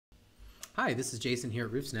Hi, this is Jason here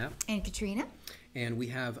at RoofSnap, And Katrina. and we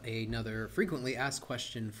have another frequently asked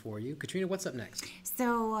question for you. Katrina, what's up next?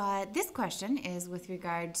 So this question is with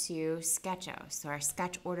regard to SketchOS, our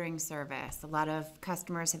sketch ordering service. A lot of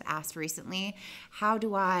customers have asked recently, how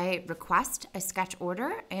do I request a sketch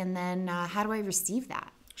order, and then how do I receive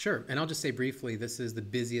that? Sure, and I'll just say briefly, this is the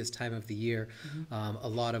busiest time of the year. A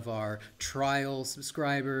lot of our trial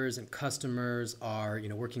subscribers and customers are,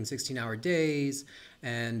 working 16-hour days,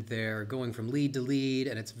 and they're going from lead to lead,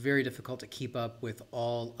 and it's very difficult to keep up with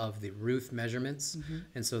all of the roof measurements.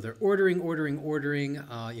 And so they're ordering,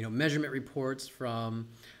 measurement reports from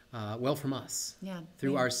from us,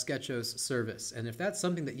 through our SketchOS service. And if that's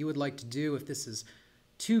something that you would like to do, if this is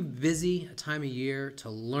too busy a time of year to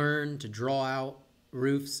learn to draw out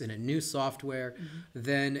roofs in a new software,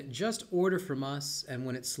 then just order from us, and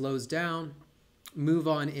when it slows down, move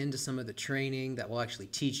on into some of the training that will actually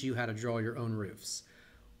teach you how to draw your own roofs.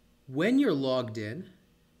 When you're logged in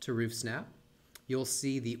to RoofSnap, you'll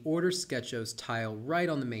see the Order SketchOS tile right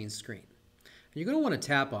on the main screen. And you're going to want to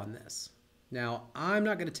tap on this. Now, I'm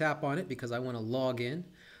not going to tap on it because I want to log in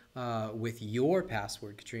with your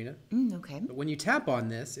password, Katrina. Okay. But when you tap on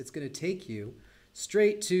this, it's going to take you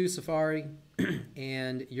straight to Safari,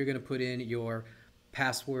 and you're going to put in your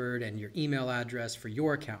password and your email address for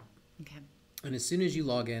your account. Okay. And as soon as you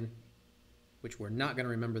log in, which we're not going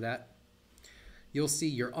to remember that, you'll see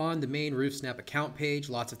you're on the main RoofSnap account page.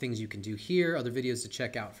 Lots of things you can do here, other videos to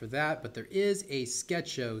check out for that, but there is a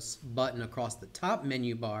SketchOS button across the top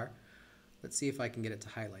menu bar. Let's see if I can get it to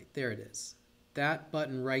highlight. There it is. That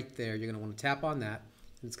button right there, you're going to want to tap on that,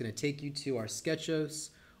 and it's going to take you to our SketchOS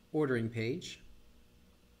ordering page.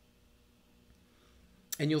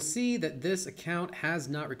 And you'll see that this account has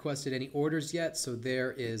not requested any orders yet, so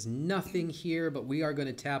there is nothing here, but we are going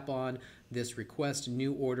to tap on this Request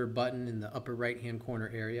New Order button in the upper right-hand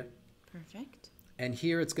corner area. Perfect. And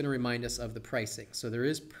here it's going to remind us of the pricing. So there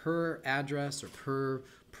is per address or per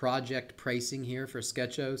project pricing here for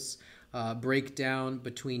SketchOS. Breakdown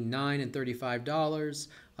between $9 and $35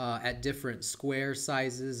 at different square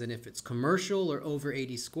sizes, and if it's commercial or over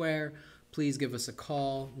 80 square, please give us a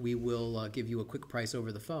call. We will give you a quick price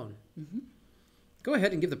over the phone. Go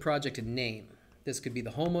ahead and give the project a name. This could be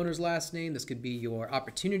the homeowner's last name. This could be your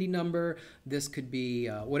opportunity number. This could be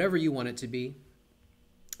whatever you want it to be.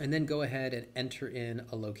 And then go ahead and enter in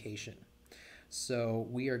a location. So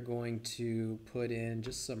we are going to put in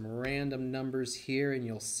just some random numbers here, and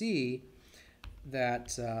you'll see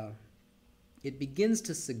that it begins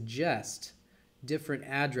to suggest different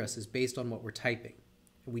addresses based on what we're typing.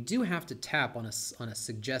 We do have to tap on a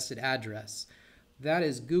suggested address. That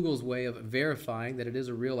is Google's way of verifying that it is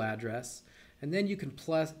a real address. And then you can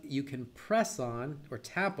press on or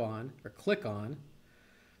tap on or click on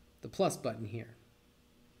the plus button here.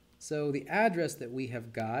 So the address that we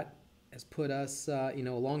have got has put us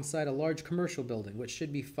alongside a large commercial building, which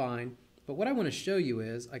should be fine. But what I want to show you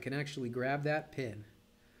is I can actually grab that pin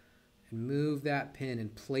and move that pin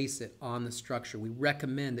and place it on the structure. We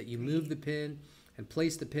recommend that you move the pin and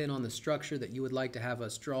place the pin on the structure that you would like to have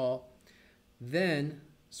us draw. Then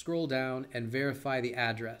scroll down and verify the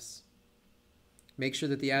address. Make sure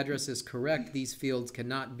that the address is correct. These fields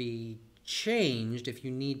cannot be changed. If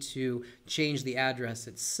you need to change the address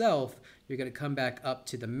itself, you're going to come back up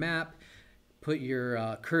to the map, put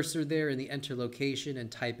your cursor there in the enter location,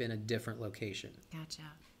 and type in a different location. Gotcha.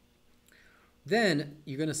 Then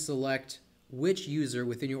you're going to select which user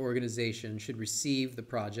within your organization should receive the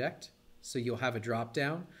project. So you'll have a drop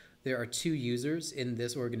down. There are 2 users in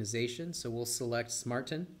this organization, so we'll select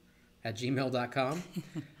smarton@gmail.com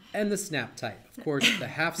and the snap type. Of course, the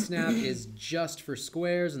half snap is just for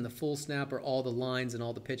squares, and the full snap are all the lines and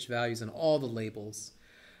all the pitch values and all the labels.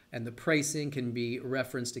 And the pricing can be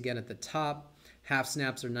referenced again at the top. Half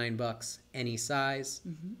snaps are $9, any size.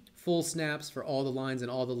 Full snaps for all the lines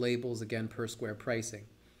and all the labels, again per square pricing.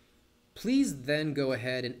 Please then go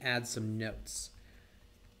ahead and add some notes.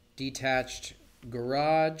 Detached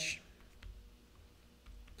garage.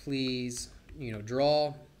 Please,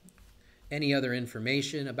 draw any other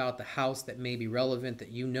information about the house that may be relevant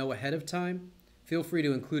that you know ahead of time. Feel free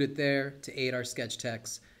to include it there to aid our sketch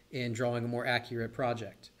techs in drawing a more accurate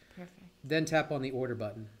project. Perfect. Then tap on the order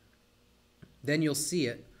button. Then you'll see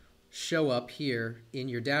it show up here in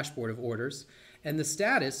your dashboard of orders, and the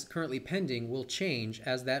status currently pending will change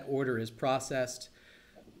as that order is processed,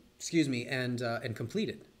 and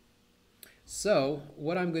completed. So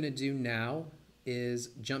what I'm going to do now is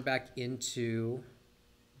jump back into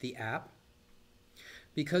the app,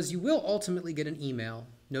 because you will ultimately get an email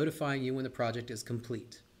notifying you when the project is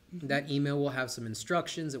complete. That email will have some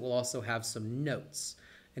instructions. It will also have some notes.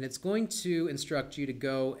 and it's going to instruct you to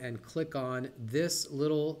go and click on this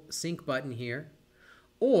little sync button here,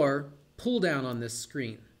 or pull down on this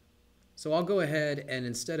screen. So I'll go ahead and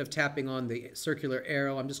instead of tapping on the circular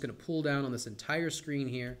arrow, I'm just going to pull down on this entire screen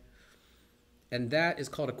here, and that is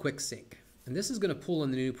called a quick sync. And this is going to pull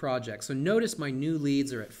in the new project. So notice my new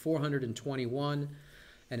leads are at 421,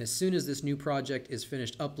 and as soon as this new project is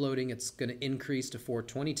finished uploading, it's going to increase to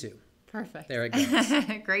 422. Perfect. There it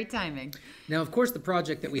goes. Great timing. Now, of course, the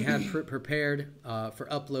project that we had prepared for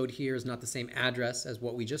upload here is not the same address as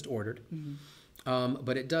what we just ordered,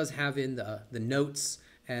 but it does have in the notes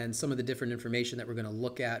and some of the different information that we're going to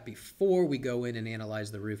look at before we go in and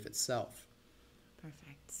analyze the roof itself.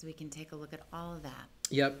 Perfect. So we can take a look at all of that.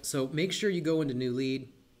 Yep. So make sure you go into new lead.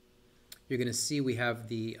 You're going to see we have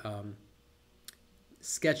the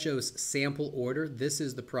SketchOS sample order. This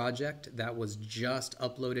is the project that was just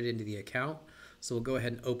uploaded into the account. So we'll go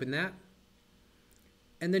ahead and open that.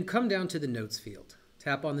 And then come down to the notes field.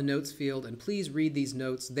 Tap on the notes field and please read these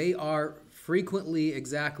notes. They are frequently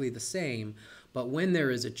exactly the same, but when there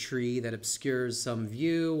is a tree that obscures some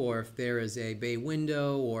view, or if there is a bay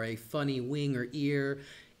window or a funny wing or ear,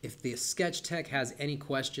 if the sketch tech has any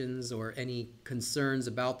questions or any concerns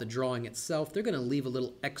about the drawing itself, they're going to leave a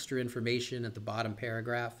little extra information at the bottom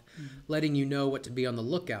paragraph, letting you know what to be on the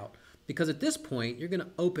lookout. Because at this point, you're going to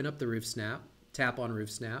open up the RoofSnap, tap on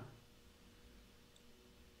RoofSnap.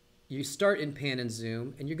 You start in pan and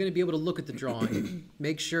zoom, and you're going to be able to look at the drawing.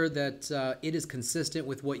 Make sure that it is consistent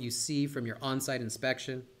with what you see from your on-site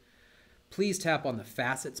inspection. Please tap on the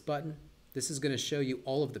Facets button. This is going to show you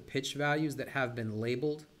all of the pitch values that have been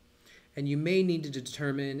labeled. And you may need to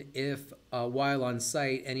determine if, while on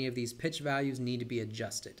site, any of these pitch values need to be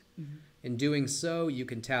adjusted. In doing so, you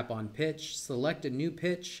can tap on Pitch, select a new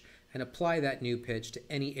pitch, and apply that new pitch to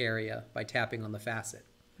any area by tapping on the facet.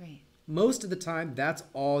 Right. Most of the time, that's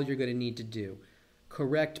all you're going to need to do.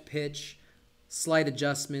 Correct pitch, slight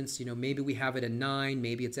adjustments. You know, maybe we have it a 9,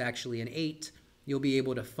 maybe it's actually an 8. You'll be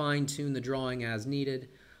able to fine-tune the drawing as needed.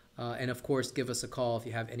 And of course, give us a call if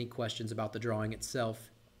you have any questions about the drawing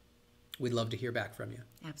itself. We'd love to hear back from you.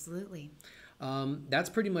 Absolutely. That's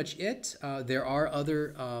pretty much it. There are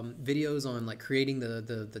other videos on like creating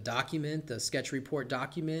the document, the sketch report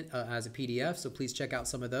document as a PDF, so please check out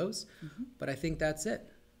some of those. But I think that's it.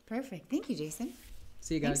 Perfect. Thank you, Jason.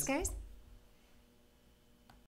 See you guys. Thanks, guys.